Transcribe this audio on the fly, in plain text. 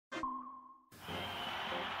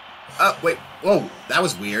Oh, wait. Whoa, that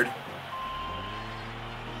was weird.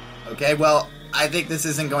 Okay, well, I think this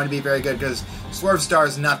isn't going to be very good because Swerve Star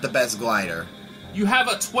is not the best glider. You have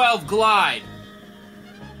a 12 glide.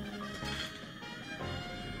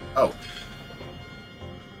 Oh.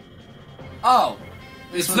 Oh.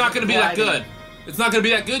 It's not going to be that good. It's not going to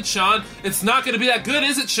be that good, Sean. It's not going to be that good,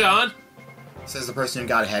 is it, Sean? Says the person who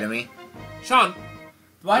got ahead of me. Sean.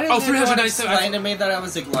 Why didn't you explain 397. to me that it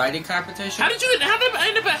was a gliding competition? How did I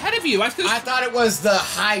end up ahead of you? I thought it was the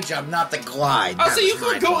high jump, not the glide. Oh, so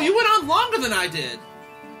you went on longer than I did.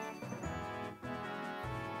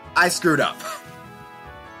 I screwed up.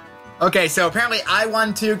 Okay, so apparently I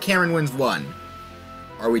won 2, Cameron wins 1.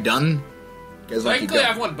 Are we done? Technically,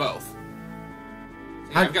 I've won both.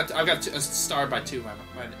 I've got a star by 2.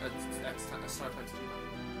 A star by 2.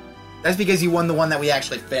 That's because you won the one that we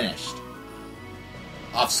actually finished.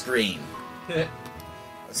 Off screen.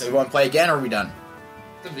 So we want to play again, or are we done?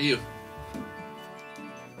 It's up to you.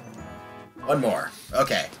 One more.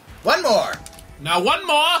 Okay. One more! Now one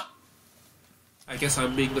more! I guess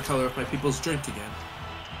I'm being the color of my people's drink again.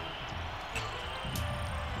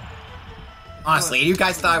 Honestly, you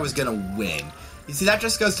guys thought I was gonna win. You see, that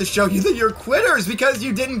just goes to show you that you're quitters because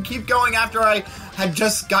you didn't keep going after I had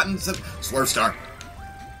just gotten some... Swerve Star.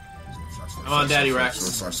 I'm on Daddy Rex.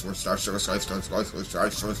 That's not how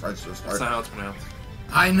it's pronounced.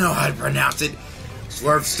 I know how to pronounce it.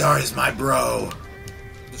 Swerve Star is my bro.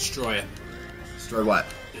 Destroy it. Destroy what?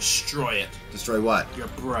 Destroy it. Destroy what? Your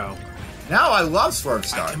bro. No, I love Swerve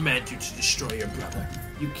Star. I command you to destroy your brother.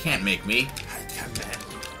 You can't make me. I command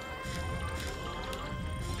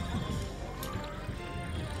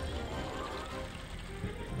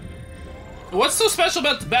you. What's so special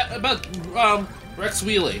about Rex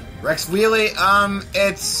Wheelie? Rex Wheelie,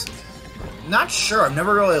 it's... Not sure. I've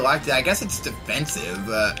never really liked it. I guess it's defensive.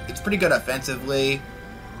 It's pretty good offensively.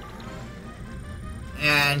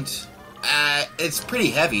 And it's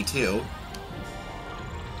pretty heavy, too.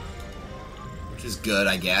 Which is good,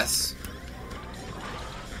 I guess.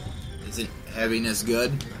 Isn't heaviness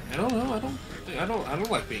good? I don't know. I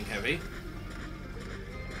don't like being heavy.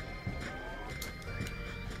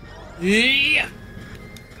 Yeah.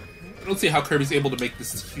 I don't see how Kirby's able to make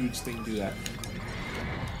this huge thing do that.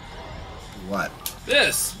 What?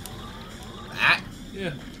 This. That?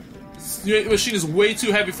 Yeah. This machine is way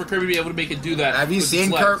too heavy for Kirby to be able to make it do that. Have you seen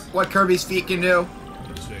what Kirby's feet can do?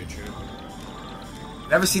 That's very true.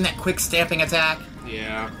 Ever seen that quick stamping attack?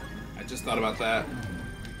 Yeah. I just thought about that.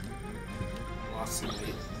 Lost some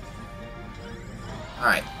weight.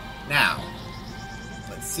 Alright. Now,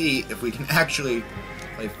 let's see if we can actually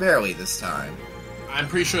play fairly this time. I'm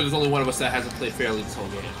pretty sure there's only one of us that hasn't played fairly this whole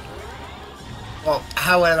game. Well,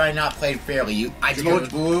 how have I not played fairly? You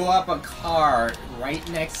blew up a car right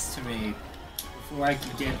next to me before I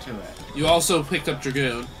could get to it. You also picked up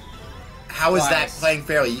Dragoon. How is that playing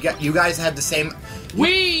fairly? You guys had the same...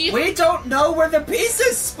 We don't know where the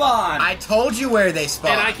pieces spawn! I told you where they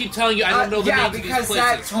spawn. And I keep telling you I don't know the names of these places.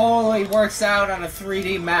 Yeah, because that totally works out on a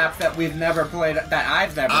 3D map that we've never played, that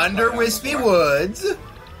I've never played. Under Wispy Woods.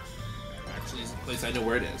 Actually, it's a place I know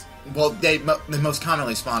where it is. Well, they most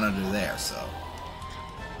commonly spawn under there, so...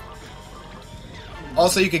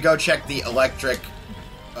 Also, you could go check the Electric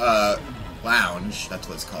Lounge. That's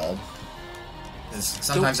what it's called.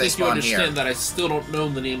 Sometimes they spawn here. You understand that I still don't know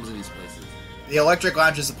the names of these places. The Electric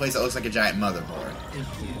Lounge is a place that looks like a giant motherboard. Thank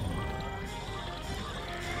you.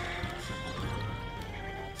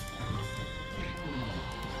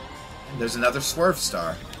 And there's another Swerve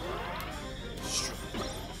Star.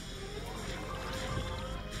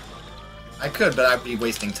 I could, but I'd be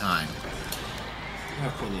wasting time. You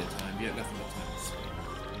have plenty of time. You have nothing but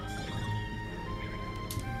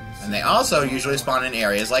time. And they also usually spawn in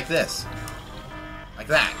areas like this. Like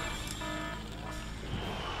that.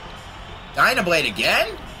 Dynablade again?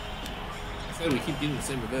 I said we keep getting the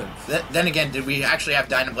same events. Then again, did we actually have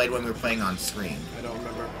Dynablade when we were playing on screen? I don't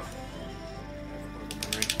remember.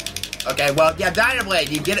 Okay, well, yeah, Dynablade.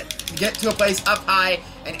 You get to a place up high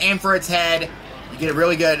and aim for its head. You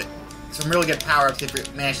get some really good power-ups if you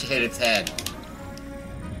manage to hit its head.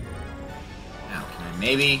 Now, can I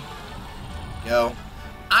maybe go...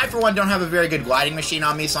 I, for one, don't have a very good gliding machine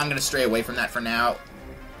on me, so I'm going to stray away from that for now.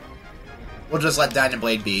 We'll just let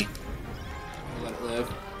Dynablade be. Let it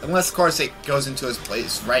live. Unless, of course, it goes into its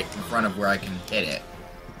place right in front of where I can hit it.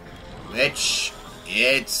 Which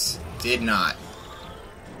it did not.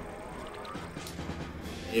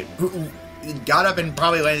 It got up and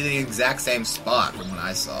probably landed in the exact same spot from what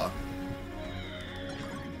I saw.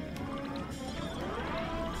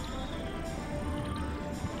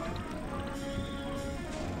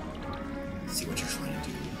 See what you're trying to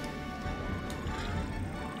do.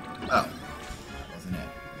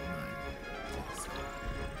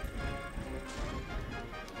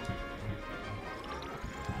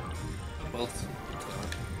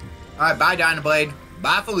 Alright, bye, Dynablade.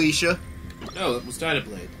 Bye, Felicia. No, it was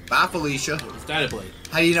Dynablade. Bye, Felicia. It was Dynablade.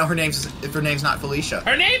 How do you know if her name's not Felicia?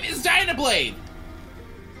 Her name is Dynablade!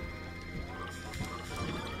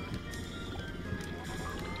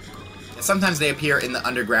 Sometimes they appear in the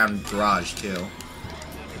underground garage, too.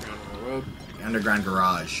 Underground road. The underground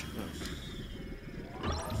garage.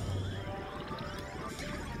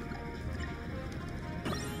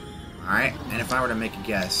 Alright, and if I were to make a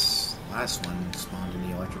guess, the last one spawned in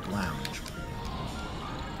the electric lounge.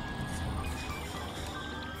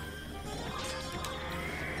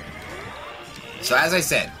 So as I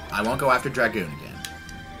said, I won't go after Dragoon again.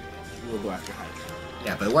 We'll go after Hydra.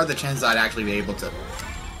 Yeah, but what are the chances I'd actually be able to...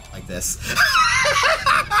 like this?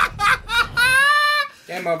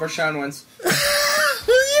 Game over, Sean wins. You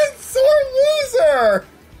sore loser!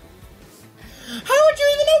 How would you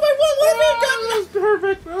even know my one we've gotten? That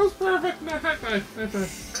was perfect.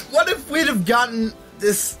 What if we'd have gotten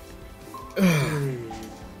this...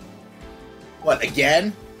 What,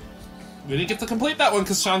 again? We didn't get to complete that one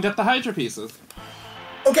because Sean got the Hydra pieces.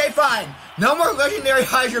 Okay, fine. No more legendary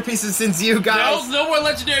Hydra pieces since you guys... No more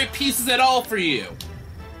legendary pieces at all for you.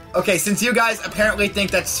 Okay, since you guys apparently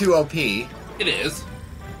think that's too OP... It is.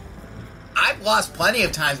 I've lost plenty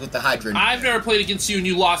of times with the Hydra. I've never played against you and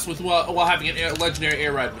you lost with while having a legendary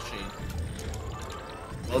air ride machine.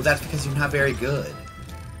 Well, that's because you're not very good.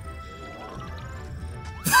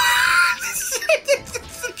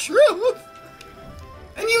 It's the truth!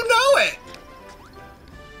 And you know it!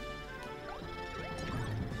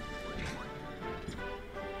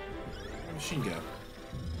 Where'd machine go?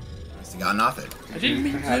 Must have gotten off it. I didn't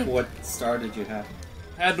mean to. What star did you have?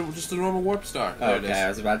 I had just a normal warp star. There it is. Okay, I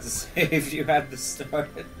was about to say, if you had the star...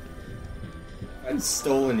 I'd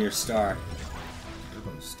stolen your star.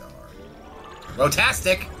 Turbo Star.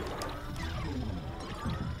 Rotastic!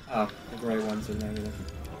 Oh, the gray ones are negative.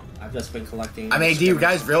 I've just been collecting... I mean, do you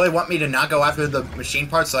guys really want me to not go after the machine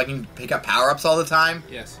parts so I can pick up power-ups all the time?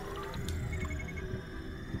 Yes.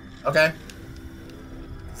 Okay.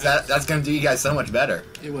 So that's gonna do you guys so much better.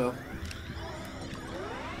 It will.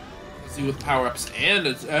 See, with power-ups and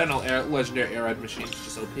a legendary air ride machine, it's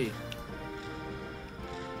just OP.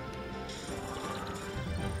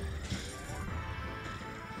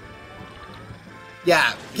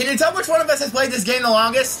 Yeah. Can you tell which one of us has played this game the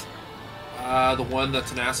longest? The one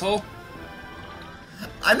that's an asshole?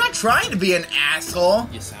 I'm not trying to be an asshole.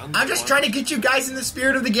 You sound I'm just trying to get you guys in the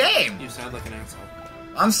spirit of the game. You sound like an asshole.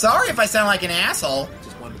 I'm sorry if I sound like an asshole.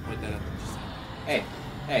 Just wanted to point that out. Hey.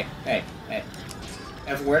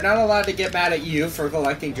 If we're not allowed to get mad at you for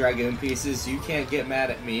collecting Dragoon pieces, you can't get mad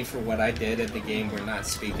at me for what I did in the game we're not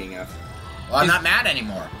speaking of. Well, I'm not mad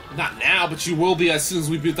anymore. Not now, but you will be as soon as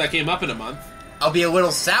we boot that game up in a month. I'll be a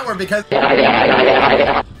little sour because... Like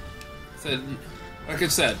I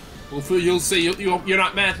said, you'll say you're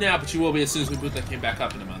not mad now, but you will be as soon as we boot that game back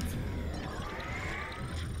up in a month.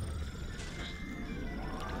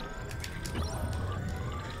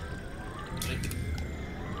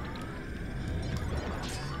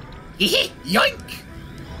 Yoink!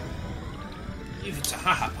 Leave it to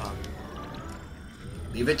Ha-Ha-Pon.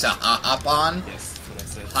 Leave it to Ha-Ha-Pon? Yes, that's what I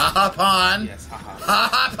said. Ha-Ha-Pon? Yes, Ha-Ha.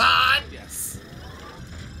 Ha-Ha-Pon? Yes.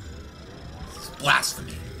 It's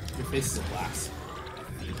blasphemy. Your face is a glass.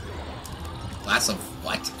 Glass of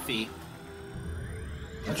what? Fee.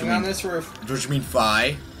 Nothing on this roof. What you mean,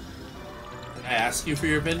 fi? Did I ask you for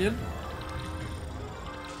your opinion?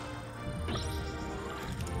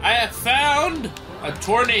 I have found a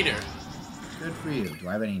tornado. Good for you. Do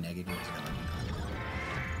I have any negatives?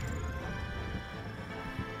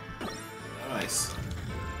 No. Nice.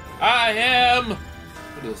 I am...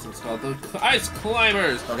 What is this called? The Ice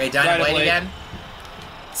Climbers. Okay, Dynablade again.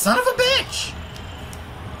 Son of a bitch!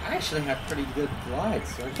 I actually have pretty good glides.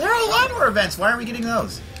 So There are a lot more events. Why aren't we getting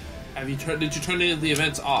those? Did you turn any of the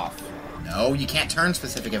events off? No, you can't turn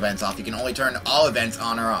specific events off. You can only turn all events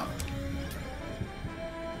on or off.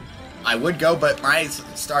 I would go, but my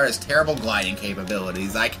star has terrible gliding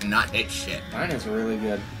capabilities. I cannot hit shit. Mine is really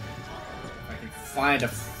good. If I can find a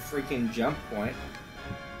freaking jump point.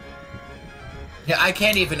 Yeah, I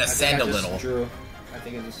can't even ascend a little. I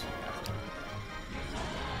think I just...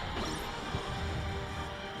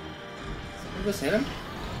 Someone just hit him?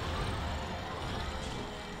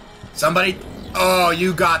 Somebody... Oh,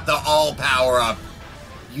 you got the all power up.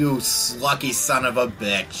 You lucky son of a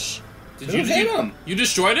bitch. Did Who you hit him? You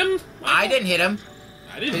destroyed him? I didn't hit him.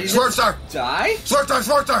 I didn't. Sword Star! Die? Sword Star!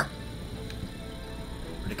 Sword Star!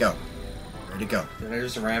 Where'd it go? Where'd it go? Did I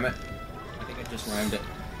just ram it? I think I just rammed it.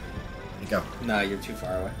 Where'd it go? Nah, you're too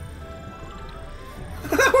far away.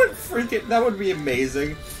 That would be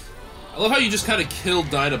amazing. I love how you just kind of killed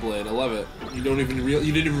Dynablade. I love it. You didn't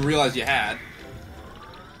even realize you had.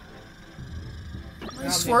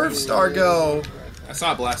 Where'd Swerve Star go? I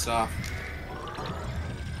saw it blast off.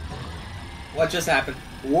 What just happened?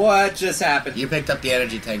 What just happened? You picked up the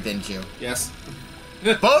energy tank, didn't you? Yes.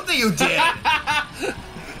 Both of you did!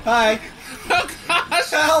 Hi. Oh gosh!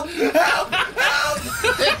 Help! Help!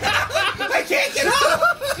 Help! I can't get up!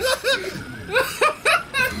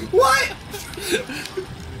 What?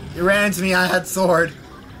 You ran into me, I had sword.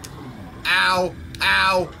 Ow!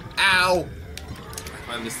 Ow! Ow! I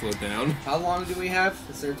finally slowed down. How long do we have?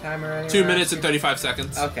 Is there a timer anywhere? 2 minutes and 35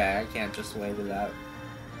 seconds. Okay, I can't just wait it out.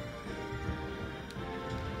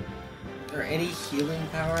 Are there any healing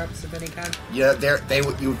power-ups of any kind? Yeah, you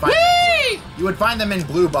would find Whee! you would find them in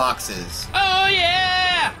blue boxes. Oh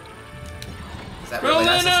yeah! Is that really Rolling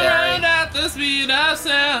necessary? around at the speed of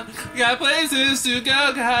sound. Got places to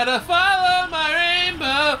go, gotta follow my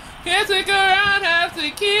rainbow. Can't stick around, have to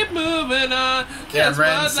keep moving on. Guess what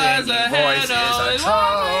Cameron's lies singing ahead, voice only is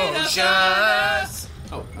one way to find atrocious.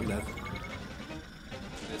 Oh, I'm dead.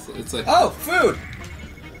 It's like Oh, food!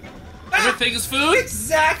 everything is food.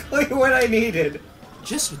 Exactly what I needed!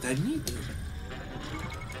 Just what I need.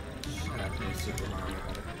 Shut up, you Super Mario.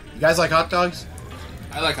 You guys like hot dogs?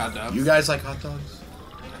 I like hot dogs. You guys like hot dogs?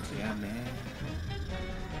 Yeah, man.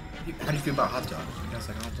 How do you feel about hot dogs? You guys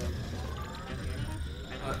like hot dogs?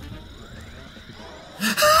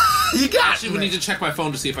 You got Actually, we need to check my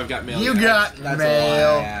phone to see if I've got mail. You yet. got That's a lie I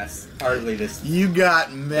mail. asked. Hardly this. You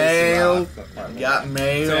got mail. This is off, but You got So I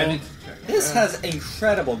mail. need to check. This has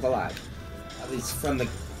incredible glide. At least from the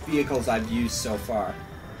vehicles I've used so far.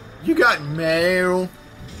 You got mail.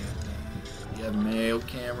 You have mail,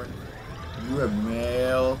 Cameron. You have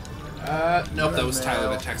mail. Nope, that was Mail. Tyler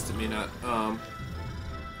that texted me, not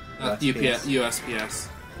USPS. USPS.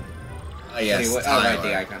 Oh yes. Anyway, oh, right,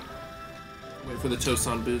 the icon. Wait for the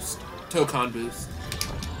Tosan boost. Tocon boost.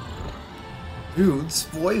 Dude,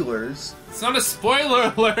 spoilers. It's not a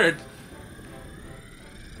spoiler alert!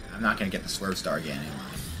 I'm not gonna get the Swerve Star again, am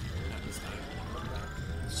I?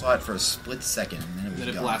 Saw it for a split second, and then it was Then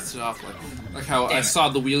it gone. blasted off, like how I saw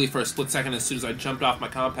the wheelie for a split second. As soon as I jumped off my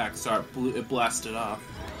compact star, it blasted off.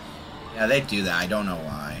 Yeah, they do that. I don't know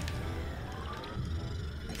why.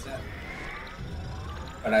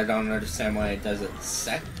 But I don't understand why it does it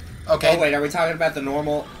sec. Okay. Oh wait, are we talking about the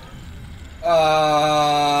normal?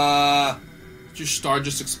 Did your star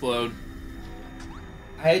just explode?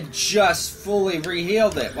 I had just fully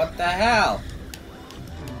rehealed it. What the hell?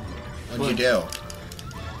 What'd you do?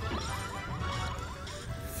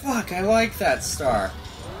 Fuck, I like that star.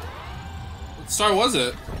 What star was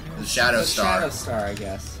it? The Shadow The Star. Shadow Star, I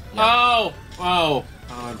guess. Oh,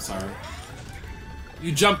 I'm sorry.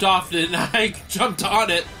 You jumped off it and I jumped on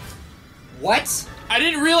it. What? I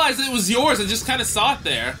didn't realize it was yours. I just kind of saw it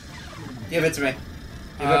there. Give it to me.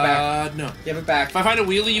 Give it back. No. Give it back. If I find a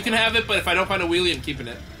wheelie, you can have it, but if I don't find a wheelie, I'm keeping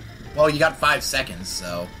it. Well, you got 5 seconds,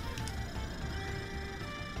 so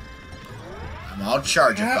I'll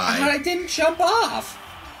charge it But by. I didn't jump off.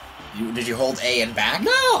 Did you hold A and back?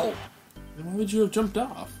 No. Then why would you have jumped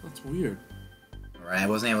off? That's weird. Alright, I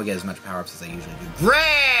wasn't able to get as much power-ups as I usually do. Great!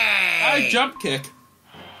 I jump kick.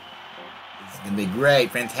 It's gonna be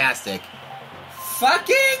great. Fantastic.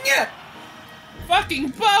 Fucking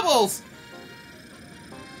bubbles!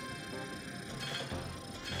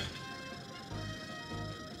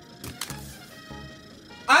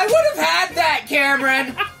 I would have had that,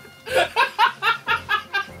 Cameron.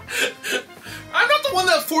 I'm not the one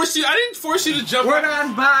that forced you. I didn't force you to jump. We're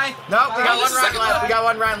done. Bye. No, we got this one round second left. round. We got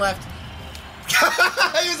one round left.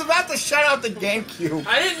 He was about to shut out the GameCube.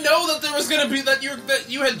 I didn't know that there was gonna be that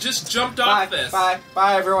you had just jumped off this. Bye,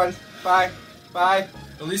 everyone. Bye. At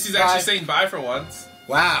least he's actually saying bye for once.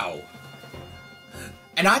 Wow.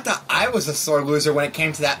 And I thought I was a sore loser when it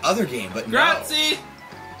came to that other game, but Grazie. no.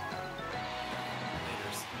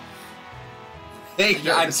 Haters.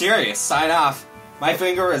 I'm serious. Sign off. My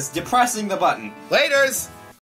finger is depressing the button. Laters.